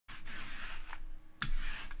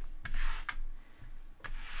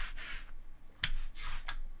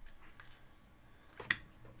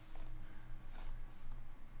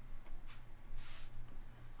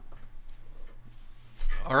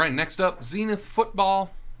All right, next up, Zenith Football.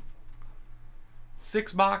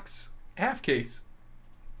 6-box half case.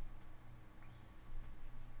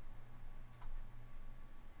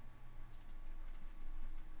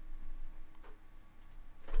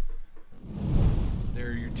 There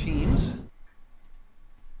are your teams.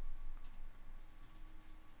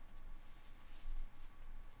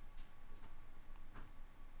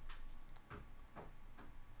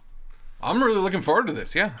 I'm really looking forward to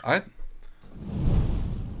this. Yeah, I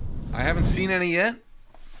haven't seen any yet.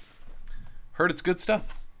 Heard it's good stuff.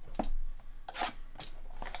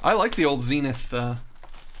 I like the old Zenith,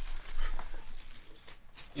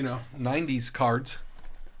 90s cards.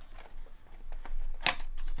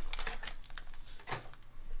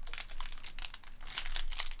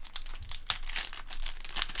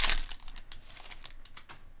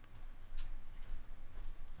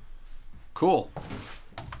 Cool.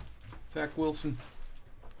 Zach Wilson.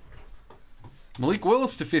 Malik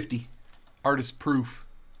Willis to 50. Artist proof.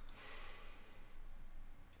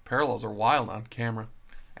 Parallels are wild on camera.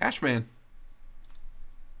 Ashman.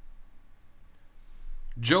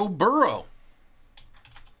 Joe Burrow.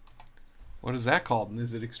 What is that called? And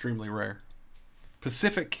is it extremely rare?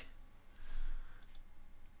 Pacific.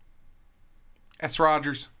 S.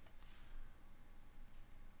 Rogers.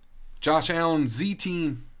 Josh Allen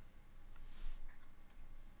Z-Team.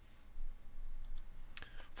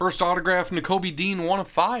 First autograph, Nakobe Dean,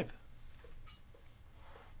 1/5.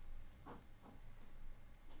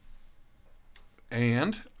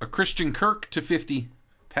 And a Christian Kirk to 50,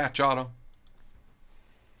 patch auto.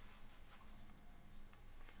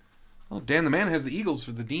 Oh, Dan the Man has the Eagles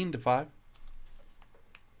for the Dean to 5.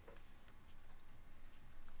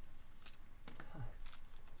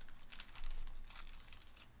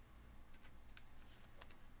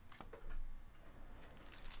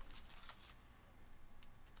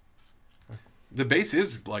 The base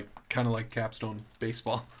is like kind of like capstone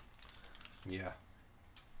baseball. Yeah.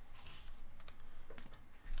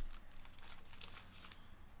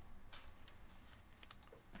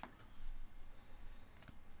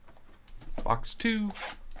 Box 2.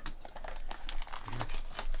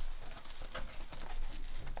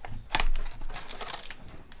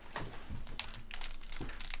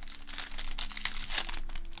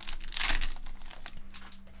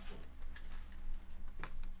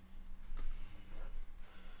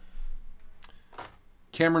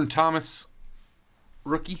 Cameron Thomas,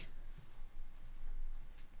 rookie.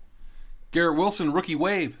 Garrett Wilson, rookie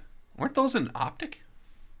wave. Weren't those in Optic?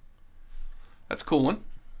 That's a cool one.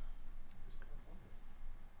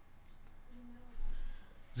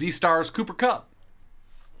 Z-Stars, Cooper Kupp.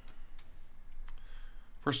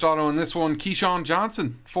 First auto in this one, Keyshawn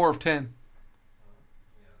Johnson, 4/10.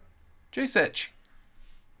 J-Setch.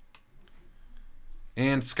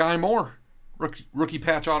 And Sky Moore, rookie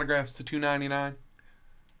patch autographs to 299.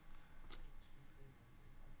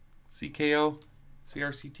 CKO,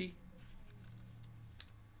 CRCT.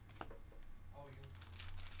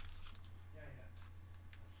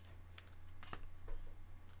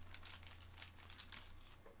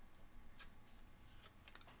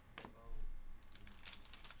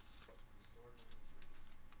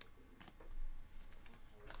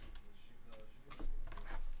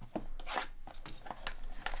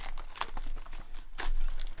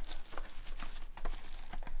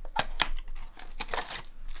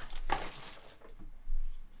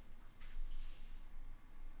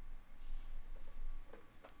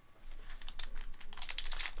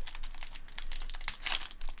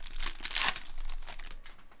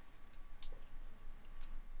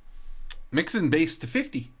 Mixin base to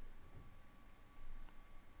 50.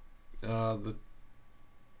 The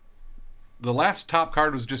last top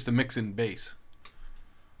card was just a Mixin base.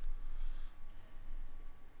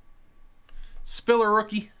 Spiller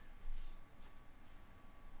rookie.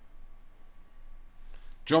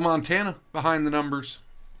 Joe Montana behind the numbers.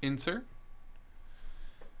 Insert.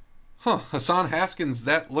 Huh. Hassan Haskins.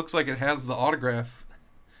 That looks like it has the autograph.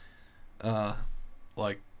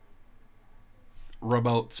 Like rub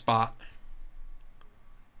out spot.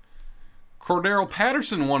 Cordero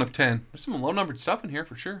Patterson, 1/10. There's some low-numbered stuff in here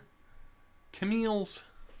for sure. Camille's.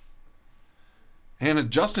 And a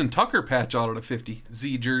Justin Tucker patch auto to 50.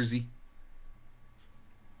 Z jersey.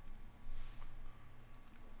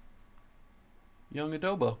 Young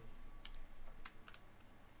Adobo.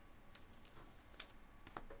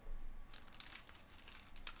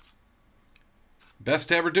 Best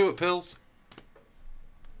to ever do it, Pills.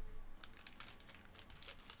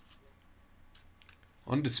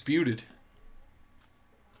 Undisputed.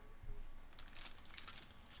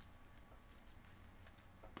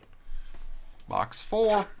 Box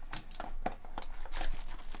 4.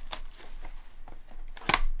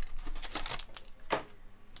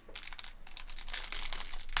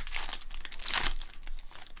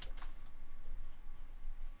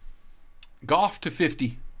 Goff to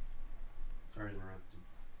 50. Sorry to interrupt.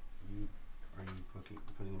 Are you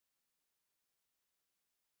putting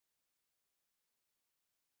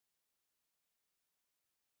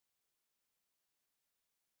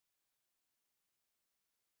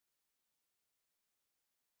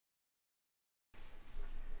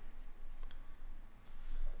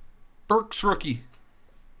Burks rookie.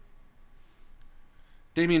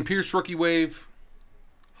 Damian Pierce rookie wave.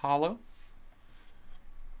 Hollow.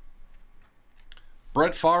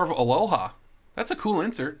 Brett Favre Aloha. That's a cool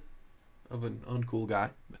insert of an uncool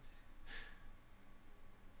guy.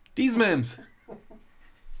 These Mims.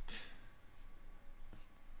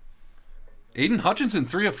 Aiden Hutchinson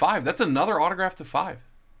 3 of 5. That's another autograph to 5.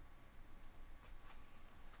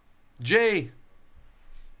 Jay.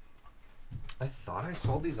 I thought I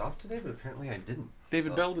sold these off today, but apparently I didn't.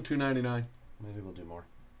 David Bell to 299. Maybe we'll do more.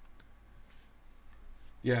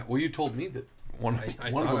 Yeah, well, you told me that one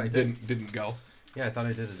of them didn't go. Yeah, I thought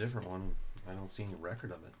I did a different one. I don't see any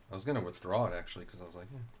record of it. I was going to withdraw it, actually, because I was like,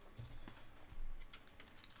 yeah.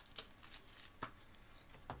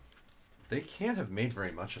 They can't have made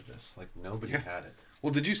very much of this. Like, nobody had it.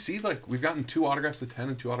 Well, did you see, like, we've gotten 2 autographs to 10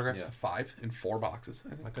 and 2 autographs to 5 in 4 boxes, I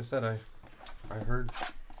think. Like I said, I heard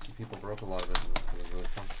some people broke a lot of it, and it was really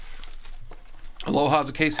fun. Aloha's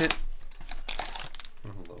a case hit.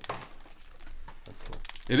 That's cool.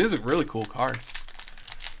 It is a really cool card.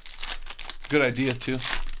 Good idea, too.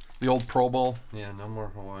 The old Pro Bowl. Yeah, no more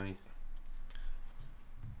Hawaii.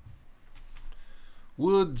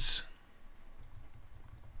 Woods.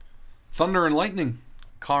 Thunder and Lightning.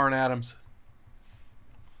 Carr Adams.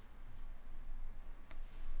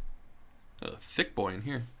 A thick boy in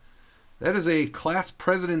here. That is a Class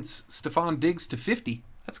President's Stephon Diggs to 50.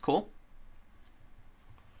 That's cool.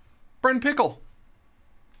 Bren Pickle.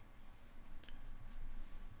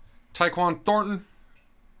 Tyquan Thornton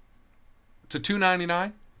to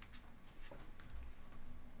 299.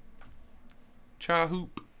 Cha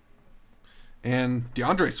Hoop. And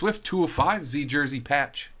DeAndre Swift 2 of 5 Z jersey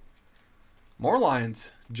patch. More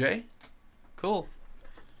Lions. Jay. Cool.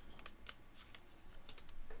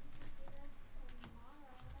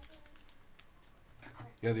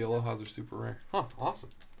 Yeah, the Alohas are super rare. Huh, awesome.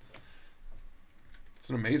 It's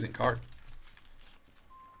an amazing card.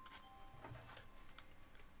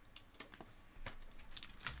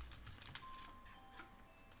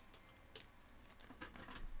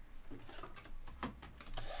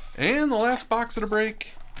 And the last box of the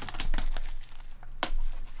break.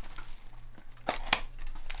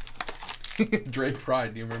 Drake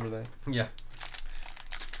Pride, do you remember that? Yeah.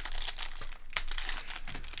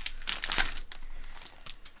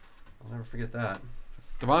 I'll never forget that.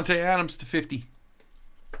 Devontae Adams to 50.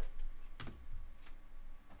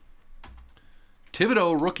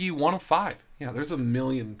 Thibodeau rookie 1 of 5. Yeah, there's a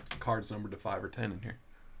million cards numbered to 5 or 10 in here.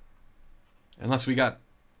 Unless we got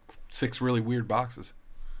 6 really weird boxes.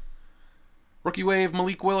 Rookie wave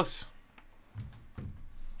Malik Willis.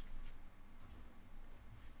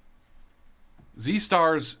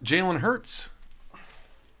 Z-Stars Jalen Hurts.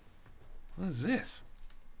 What is this?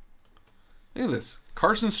 Look at this.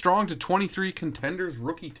 Carson Strong to 23 Contenders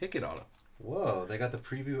rookie ticket auto. Whoa, they got the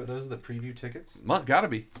preview. Those are the preview tickets? Gotta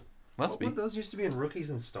be. Must be. Those used to be in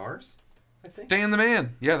Rookies and Stars, I think. Dan the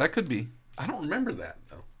Man. Yeah, that could be. I don't remember that,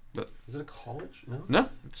 though. But is it a college? No? No.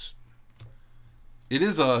 It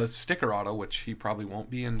is a sticker auto, which he probably won't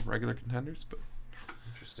be in regular Contenders. But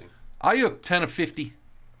interesting. Ayuk 10 of 50.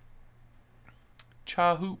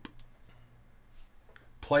 Cha Hoop.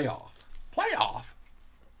 Playoff.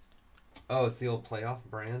 Oh, it's the old playoff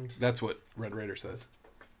brand That's what Red Raider says.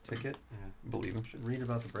 ticket? Yeah. Believe him. Should read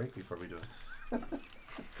about the break before we do it.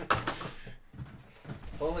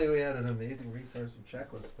 Only we had an amazing resource from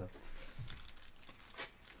checklist stuff.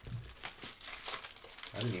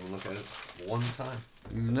 I didn't even look at it one time.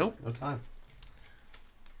 Nope. No time.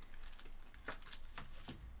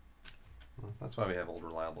 Well, that's why we have Old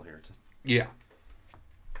Reliable here too. Yeah.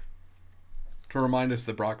 To remind us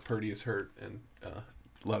that Brock Purdy is hurt and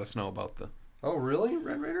let us know about the... Oh, really?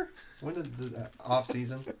 Red Raider? When did the off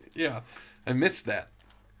season? Yeah. I missed that.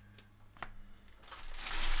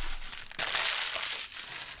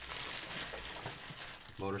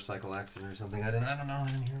 Motorcycle accident or something. I don't know. I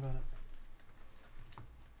didn't hear about it.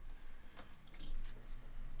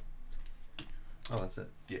 Oh, that's it.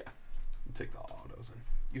 Yeah. Take the autos and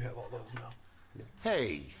you have all those now. Yeah.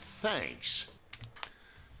 Hey, thanks.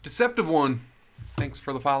 Deceptive One. Thanks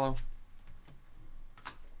for the follow.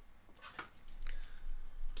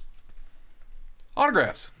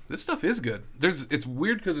 Autographs. This stuff is good. It's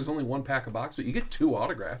weird because there's only 1 pack a box, but you get 2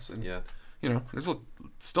 autographs, and Yeah. there's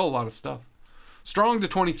still a lot of stuff. Strong to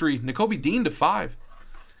 23. N'Kobe Dean to 5.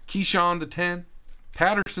 Keyshawn to 10.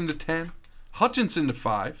 Patterson to 10. Hutchinson to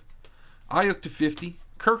 5. Ayuk to 50.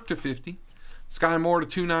 Kirk to 50. Sky Moore to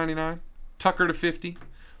 299. Tucker to 50.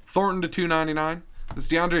 Thornton to 299. This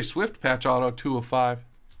DeAndre Swift patch auto 205.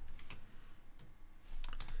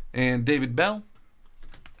 And David Bell.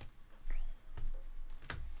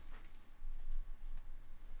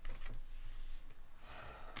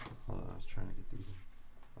 Hold on, I was trying to get these.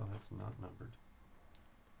 Oh, that's not numbered.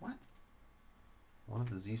 What? One of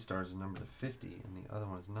the Z stars is numbered to 50, and the other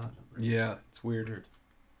one is not numbered. Yeah, it's weird.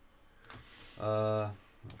 Okay.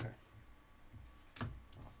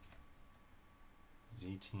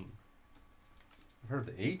 Z team. I've heard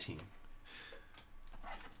of the A team.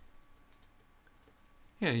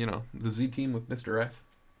 Yeah, you know, the Z team with Mr. F.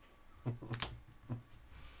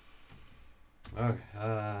 Okay.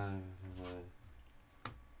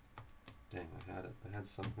 Dang, I had it. I had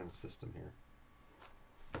some kind of system here.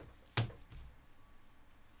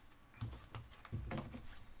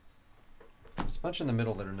 There's a bunch in the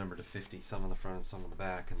middle that are numbered to 50. Some on the front and some on the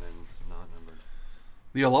back, and then some not numbered.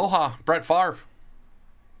 The Aloha, Brett Favre.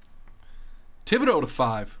 Thibodeau to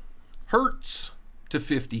 5. Hurts to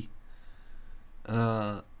 50.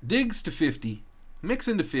 Diggs to 50.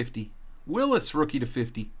 Mixon to 50. Willis rookie to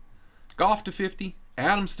 50. Goff to 50.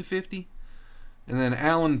 Adams to 50. And then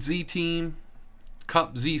Allen Z team.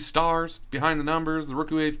 Cup Z stars behind the numbers. The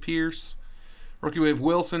Rookie Wave Pierce. Rookie Wave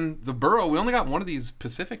Wilson. The Burrow. We only got one of these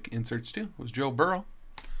Pacific inserts too. It was Joe Burrow.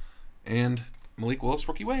 And Malik Willis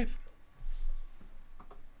Rookie Wave.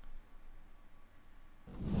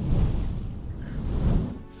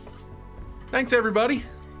 Thanks everybody.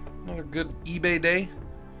 Another good eBay day.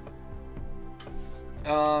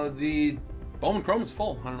 The Bowman Chrome is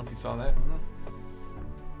full. I don't know if you saw that.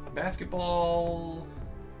 Basketball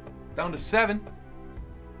down to 7.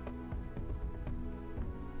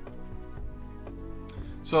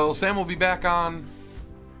 So Sam will be back on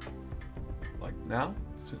like now?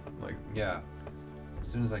 Like Yeah. As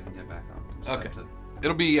soon as I can get back on. Okay.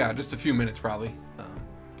 It'll be just a few minutes probably.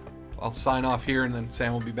 I'll sign off here and then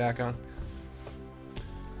Sam will be back on.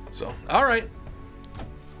 So, all right.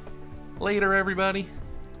 Later everybody.